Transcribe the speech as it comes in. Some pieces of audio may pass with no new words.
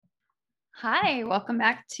Hi, welcome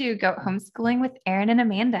back to Goat Homeschooling with Erin and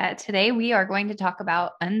Amanda. Today we are going to talk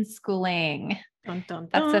about unschooling. Dun, dun,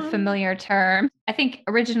 That's a dun. familiar term. I think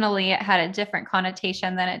originally it had a different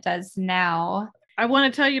connotation than it does now. I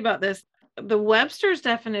want to tell you about this. The Webster's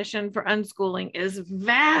definition for unschooling is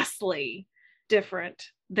vastly different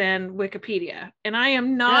than Wikipedia. And I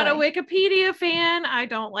am not a Really? Wikipedia fan. I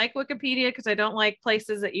don't like Wikipedia because I don't like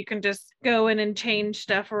places that you can just go in and change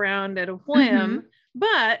stuff around at a whim.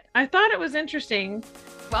 But I thought it was interesting.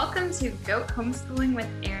 Welcome to Goat Homeschooling with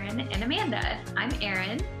Erin and Amanda. I'm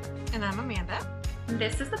Erin. And I'm Amanda.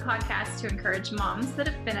 This is the podcast to encourage moms that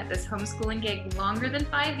have been at this homeschooling gig longer than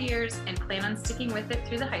 5 years and plan on sticking with it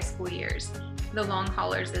through the high school years. The long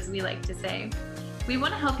haulers, as we like to say. We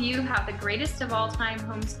want to help you have the greatest of all time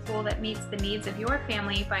homeschool that meets the needs of your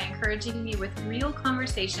family by encouraging you with real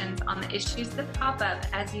conversations on the issues that pop up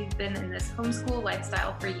as you've been in this homeschool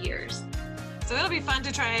lifestyle for years. So it'll be fun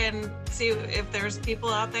to try and see if there's people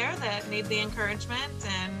out there that need the encouragement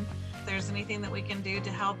and if there's anything that we can do to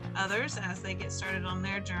help others as they get started on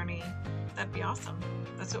their journey. That'd be awesome.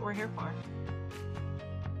 That's what we're here for.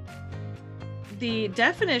 The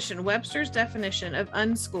definition, Webster's definition of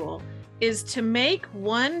unschool, is to make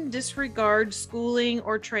one disregard schooling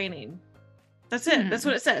or training. That's it. That's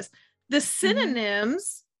what it says. The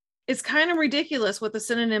synonyms, it's kind of ridiculous what the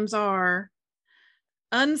synonyms are.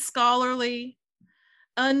 Unscholarly,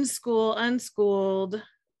 unschool, unschooled,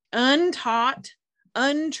 untaught,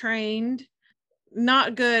 untrained,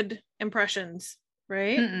 not good impressions,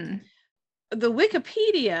 right? The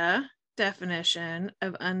Wikipedia definition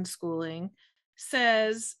of unschooling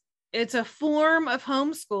says it's a form of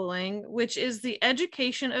homeschooling, which is the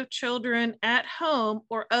education of children at home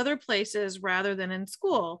or other places rather than in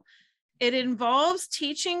school. It involves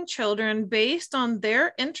teaching children based on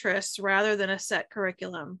their interests rather than a set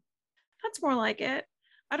curriculum. That's more like it.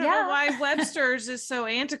 I don't know why Webster's is so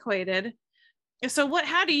antiquated. So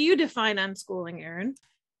how do you define unschooling, Erin?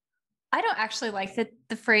 I don't actually like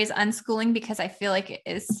the phrase unschooling because I feel like it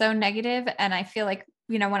is so negative. And I feel like,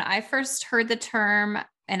 when I first heard the term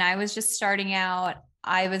and I was just starting out,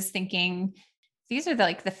 I was thinking, these are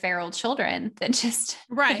the feral children that just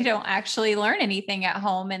they don't actually learn anything at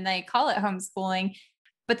home and they call it homeschooling.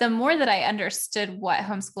 But the more that I understood what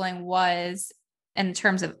homeschooling was in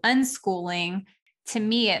terms of unschooling, to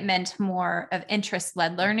me, it meant more of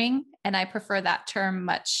interest-led learning. And I prefer that term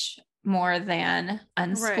much more than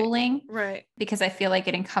unschooling, right? Because I feel like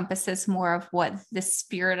it encompasses more of what the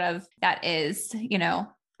spirit of that is,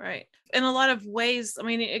 Right. In a lot of ways, I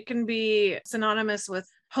mean, it can be synonymous with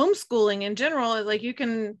homeschooling in general.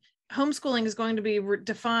 Homeschooling is going to be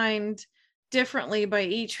defined differently by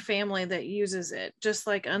each family that uses it, just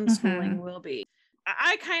like unschooling will be.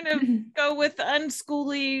 I kind of go with the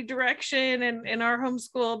unschooly direction in our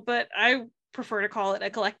homeschool, but I prefer to call it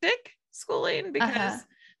eclectic schooling because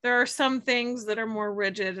there are some things that are more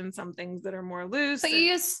rigid and some things that are more loose. But you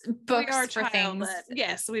use books for things.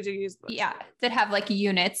 Yes, we do use books. Yeah, that have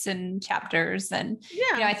units and chapters. And,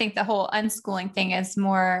 I think the whole unschooling thing is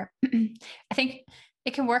more, I think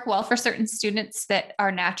it can work well for certain students that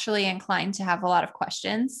are naturally inclined to have a lot of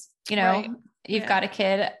questions. You've got a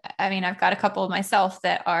kid. I mean, I've got a couple of myself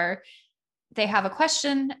that they have a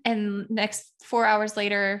question and next 4 hours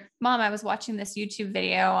later, Mom, I was watching this YouTube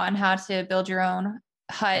video on how to build your own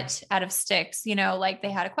hut out of sticks, they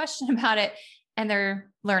had a question about it and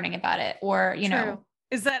they're learning about it. Or,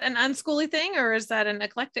 is that an unschooly thing or is that an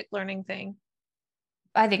eclectic learning thing?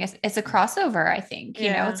 I think it's a crossover. I think,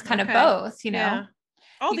 it's kind of both,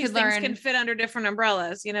 all these things can fit under different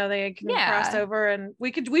umbrellas, they can cross over, and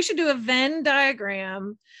we should do a Venn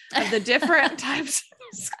diagram of the different types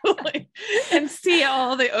of schooling and see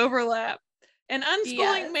all the overlap. And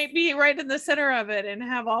unschooling may be right in the center of it and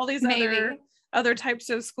have all these other types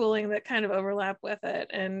of schooling that kind of overlap with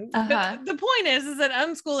it. And but the point is that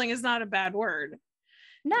unschooling is not a bad word.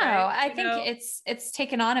 No, right? I think it's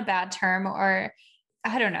taken on a bad term, or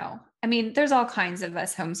I don't know. I mean, there's all kinds of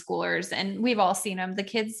us homeschoolers and we've all seen them, the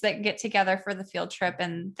kids that get together for the field trip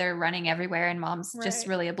and they're running everywhere and mom's just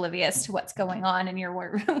really oblivious to what's going on. And you're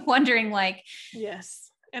wondering yes.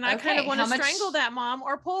 And I kind of want to strangle that mom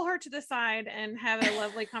or pull her to the side and have a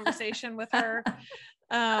lovely conversation with her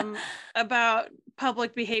about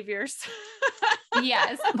public behaviors.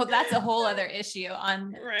 Yes. Well, that's a whole other issue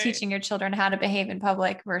on teaching your children how to behave in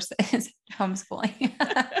public versus homeschooling.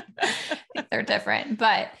 They're different,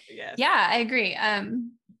 but yeah, I agree.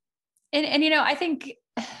 And I think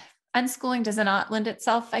unschooling does not lend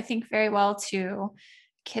itself, I think, very well to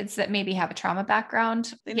kids that maybe have a trauma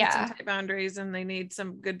background. They need some tight boundaries and they need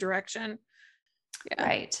some good direction. Yeah.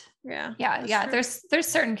 Right. Yeah. Yeah. True. There's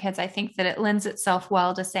certain kids, I think, that it lends itself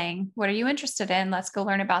well to saying, what are you interested in? Let's go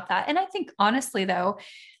learn about that. And I think honestly, though,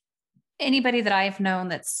 anybody that I've known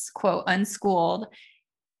that's quote unschooled,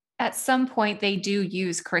 at some point they do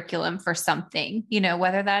use curriculum for something,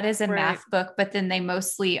 whether that is a math book, but then they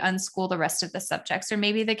mostly unschool the rest of the subjects, or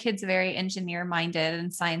maybe the kid's very engineer minded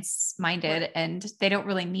and science minded, and they don't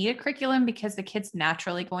really need a curriculum because the kid's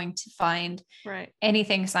naturally going to find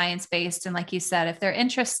anything science based. And like you said, if they're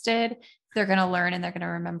interested, they're going to learn and they're going to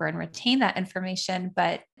remember and retain that information.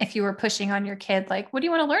 But if you were pushing on your kid, like, what do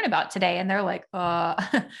you want to learn about today? And they're like,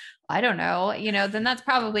 I don't know, then that's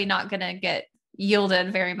probably not going to get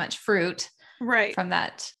yielded very much fruit from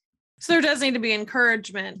that. So there does need to be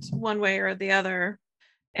encouragement one way or the other.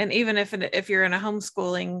 And even if you're in a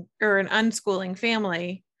homeschooling or an unschooling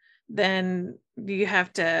family, then you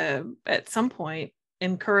have to at some point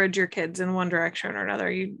encourage your kids in one direction or another.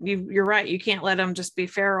 You're right. You can't let them just be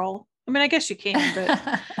feral. I mean, I guess you can,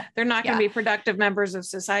 but they're not going to be productive members of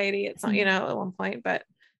society at some, at one point. But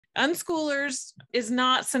unschoolers is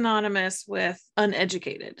not synonymous with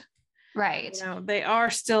uneducated. Right. They are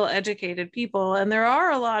still educated people. And there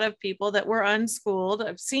are a lot of people that were unschooled.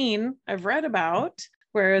 I've read about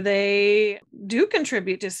where they do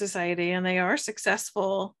contribute to society and they are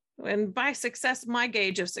successful. And by success, my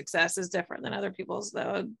gauge of success is different than other people's,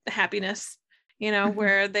 though. Happiness,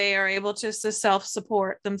 where they are able to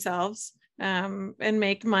self-support themselves and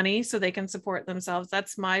make money so they can support themselves.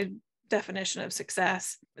 That's my definition of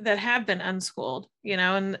success, that have been unschooled,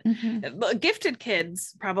 and gifted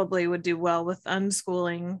kids probably would do well with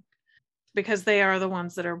unschooling because they are the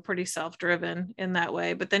ones that are pretty self-driven in that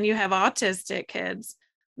way. But then you have autistic kids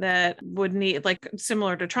that would need, like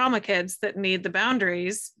similar to trauma kids, that need the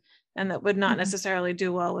boundaries and that would not necessarily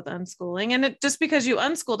do well with unschooling. And just because you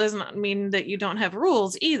unschool doesn't mean that you don't have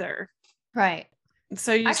rules either. Right.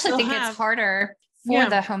 So you I actually think it's harder for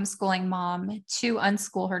the homeschooling mom to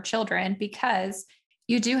unschool her children because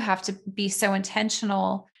you do have to be so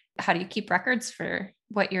intentional. How do you keep records for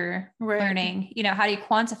what you're learning? How do you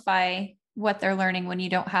quantify what they're learning when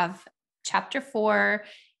you don't have chapter 4,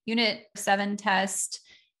 unit 7 test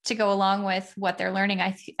to go along with what they're learning?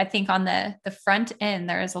 I think on the front end,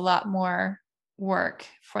 there is a lot more work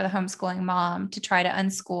for the homeschooling mom to try to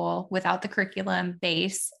unschool without the curriculum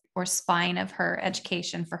base or spine of her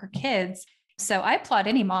education for her kids. So I applaud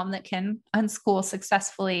any mom that can unschool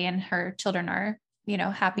successfully and her children are,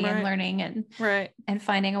 happy and learning and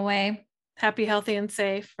finding a way. Happy, healthy, and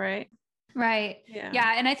safe. Right. Right.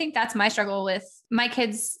 Yeah. And I think that's my struggle with my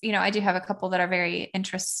kids. I do have a couple that are very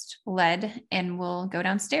interest led and will go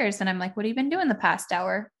downstairs and I'm like, what have you been doing the past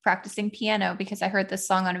hour? Practicing piano because I heard this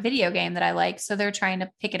song on a video game that I like. So they're trying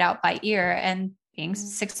to pick it out by ear and being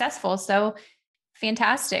successful. So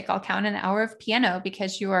fantastic. I'll count an hour of piano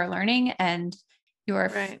because you are learning and you are,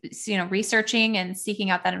 researching and seeking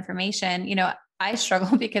out that information. I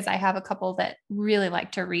struggle because I have a couple that really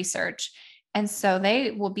like to research. And so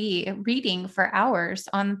they will be reading for hours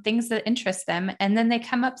on things that interest them. And then they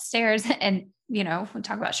come upstairs and, we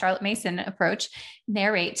talk about Charlotte Mason approach,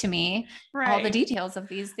 narrate to me all the details of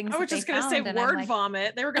these things. I was just going to say word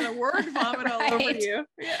vomit. They were going to word vomit all over you.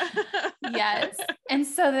 Yeah. Yes. And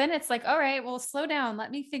so then it's like, all right, well, slow down.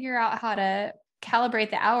 Let me figure out how to calibrate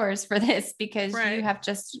the hours for this because you have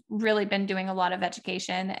just really been doing a lot of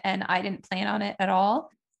education and I didn't plan on it at all.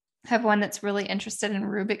 I have one that's really interested in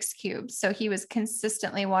Rubik's cubes. So he was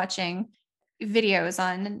consistently watching videos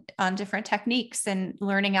on different techniques and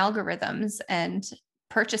learning algorithms and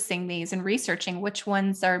purchasing these and researching which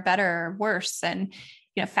ones are better or worse and,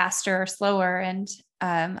 faster or slower. And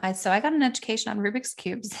so I got an education on Rubik's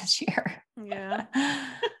cubes this year. Yeah.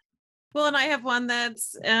 Well, and I have one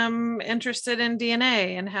that's interested in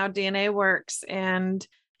DNA and how DNA works. And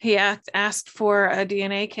he asked for a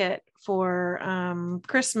DNA kit for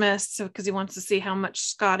Christmas because he wants to see how much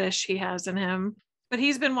Scottish he has in him. But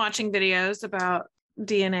he's been watching videos about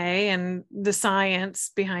DNA and the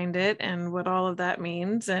science behind it and what all of that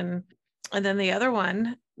means. And then the other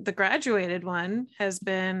one, the graduated one, has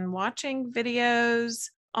been watching videos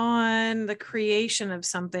on the creation of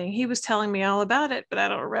something. He was telling me all about it, but I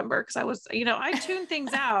don't remember because I was, I tune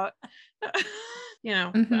things out.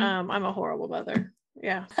 I'm a horrible mother.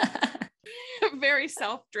 Yeah. Very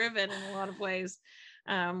self-driven in a lot of ways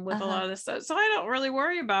with a lot of this stuff. So I don't really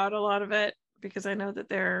worry about a lot of it because I know that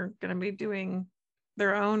they're going to be doing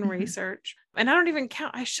their own research. And I don't even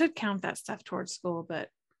I should count that stuff towards school, but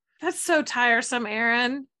that's so tiresome,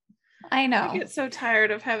 Erin. I know. I get so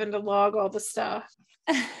tired of having to log all the stuff.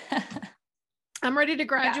 I'm ready to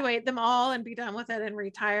graduate them all and be done with it and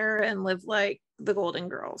retire and live like the Golden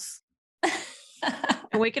Girls.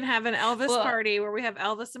 And we can have an Elvis party where we have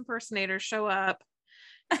Elvis impersonators show up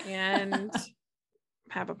and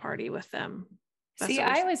have a party with them.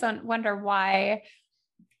 I always wonder why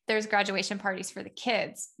there's graduation parties for the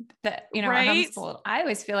kids that, are homeschooled. I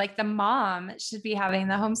always feel like the mom should be having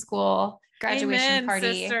the homeschool graduation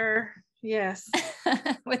party. Sister. Yes.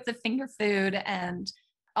 With the finger food and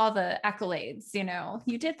all the accolades,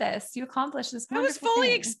 you did this, you accomplished this. I was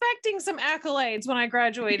fully expecting some accolades when I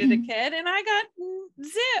graduated a kid, and I got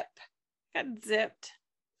zipped.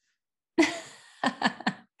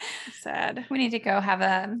 Sad. We need to go have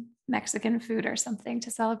a Mexican food or something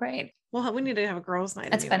to celebrate. Well, we need to have a girls'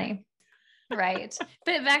 night. That's funny. Right.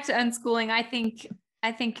 But back to unschooling, I think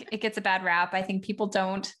it gets a bad rap. I think people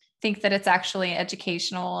don't think that it's actually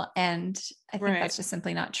educational. And I think that's just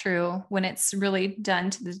simply not true. When it's really done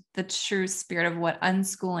to the true spirit of what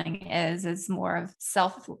unschooling is more of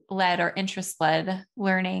self-led or interest-led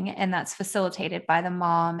learning. And that's facilitated by the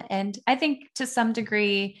mom. And I think to some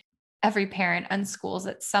degree, every parent unschools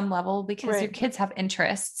at some level because your kids have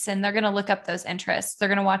interests and they're going to look up those interests. They're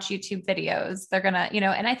going to watch YouTube videos. They're going to,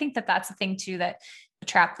 and I think that that's the thing too, that the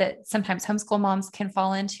trap that sometimes homeschool moms can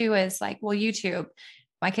fall into is like, well, YouTube,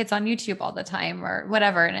 my kid's on YouTube all the time or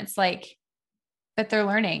whatever. And it's like, but they're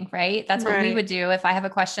learning, right? That's what we would do. If I have a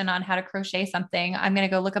question on how to crochet something, I'm going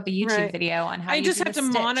to go look up a YouTube video on how I just have to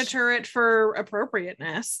monitor it for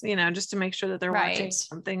appropriateness, just to make sure that they're watching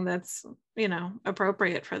something that's,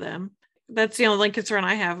 appropriate for them. That's the only concern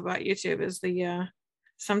I have about YouTube is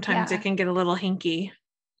sometimes it can get a little hinky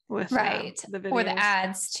with the videos. Or the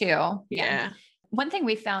ads too. Yeah. One thing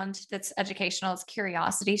we found that's educational is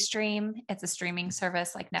Curiosity Stream. It's a streaming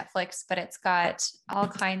service like Netflix, but it's got all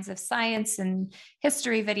kinds of science and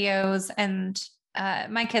history videos. And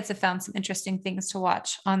my kids have found some interesting things to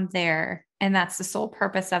watch on there. And that's the sole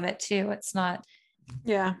purpose of it too. It's not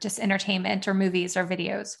just entertainment or movies or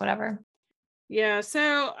videos, whatever. Yeah.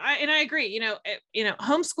 So I agree,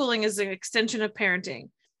 homeschooling is an extension of parenting.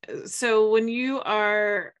 So when you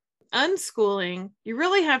are unschooling, you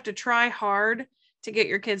really have to try hard to get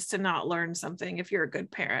your kids to not learn something if you're a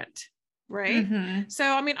good parent, right? Mm-hmm. So,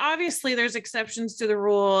 obviously there's exceptions to the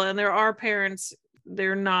rule, and there are parents,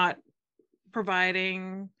 they're not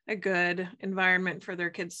providing a good environment for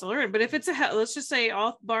their kids to learn. But if it's let's just say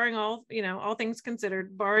barring all things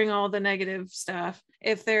considered, barring all the negative stuff,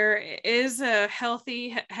 if there is a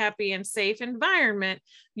healthy, happy, and safe environment,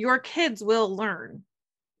 your kids will learn.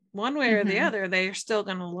 One way or the other, they're still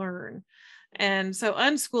going to learn. And so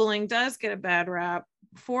unschooling does get a bad rap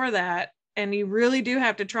for that. And you really do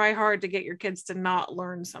have to try hard to get your kids to not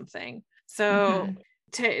learn something. So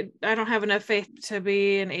I don't have enough faith to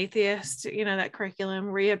be an atheist, that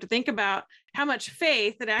curriculum where you have to think about how much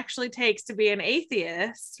faith it actually takes to be an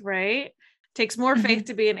atheist, right? It takes more faith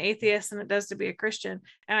to be an atheist than it does to be a Christian.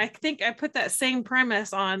 And I think I put that same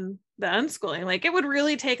premise on the unschooling. Like, it would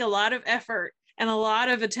really take a lot of effort and a lot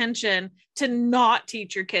of attention to not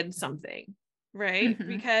teach your kids something, right?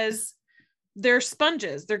 Because they're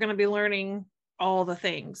sponges. They're going to be learning all the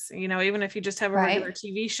things, even if you just have a regular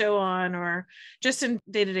TV show on or just in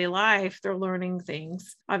day-to-day life, they're learning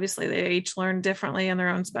things. Obviously, they each learn differently in their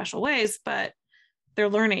own special ways, but they're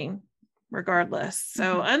learning regardless.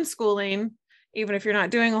 So unschooling, even if you're not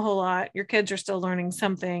doing a whole lot, your kids are still learning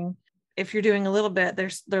something. If you're doing a little bit,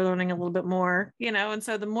 they're learning a little bit more, and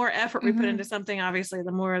so the more effort we put into something, obviously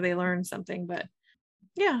the more they learn something. But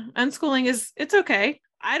yeah, unschooling it's okay.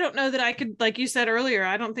 I don't know that I could, like you said earlier,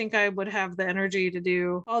 I don't think I would have the energy to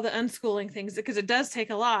do all the unschooling things because it does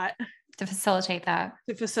take a lot to facilitate that.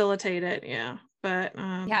 To facilitate it. Yeah. But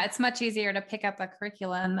it's much easier to pick up a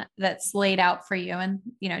curriculum that's laid out for you and,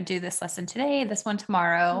 do this lesson today, this one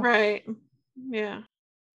tomorrow. Right. Yeah.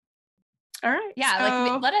 All right. Yeah.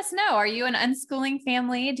 So, let us know. Are you an unschooling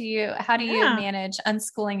family? How do you manage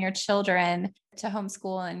unschooling your children to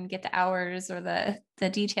homeschool and get the hours or the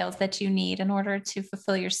details that you need in order to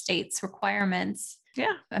fulfill your state's requirements?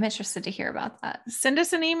 Yeah. I'm interested to hear about that. Send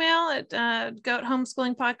us an email at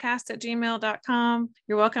goathomeschoolingpodcast@gmail.com.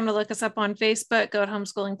 You're welcome to look us up on Facebook, Goat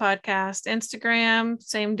Homeschooling Podcast, Instagram,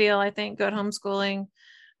 same deal, I think, Goat Homeschooling.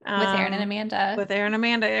 With Aaron and Amanda.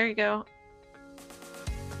 There you go.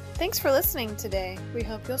 Thanks for listening today. We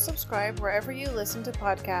hope you'll subscribe wherever you listen to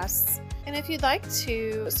podcasts. And if you'd like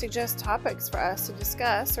to suggest topics for us to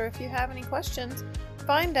discuss, or if you have any questions,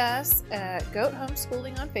 find us at Goat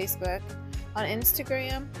Homeschooling on Facebook, on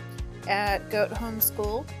Instagram at Goat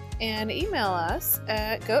Homeschool, and email us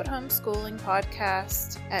at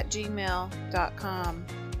goathomeschoolingpodcast@gmail.com.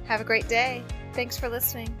 Have a great day. Thanks for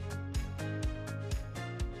listening.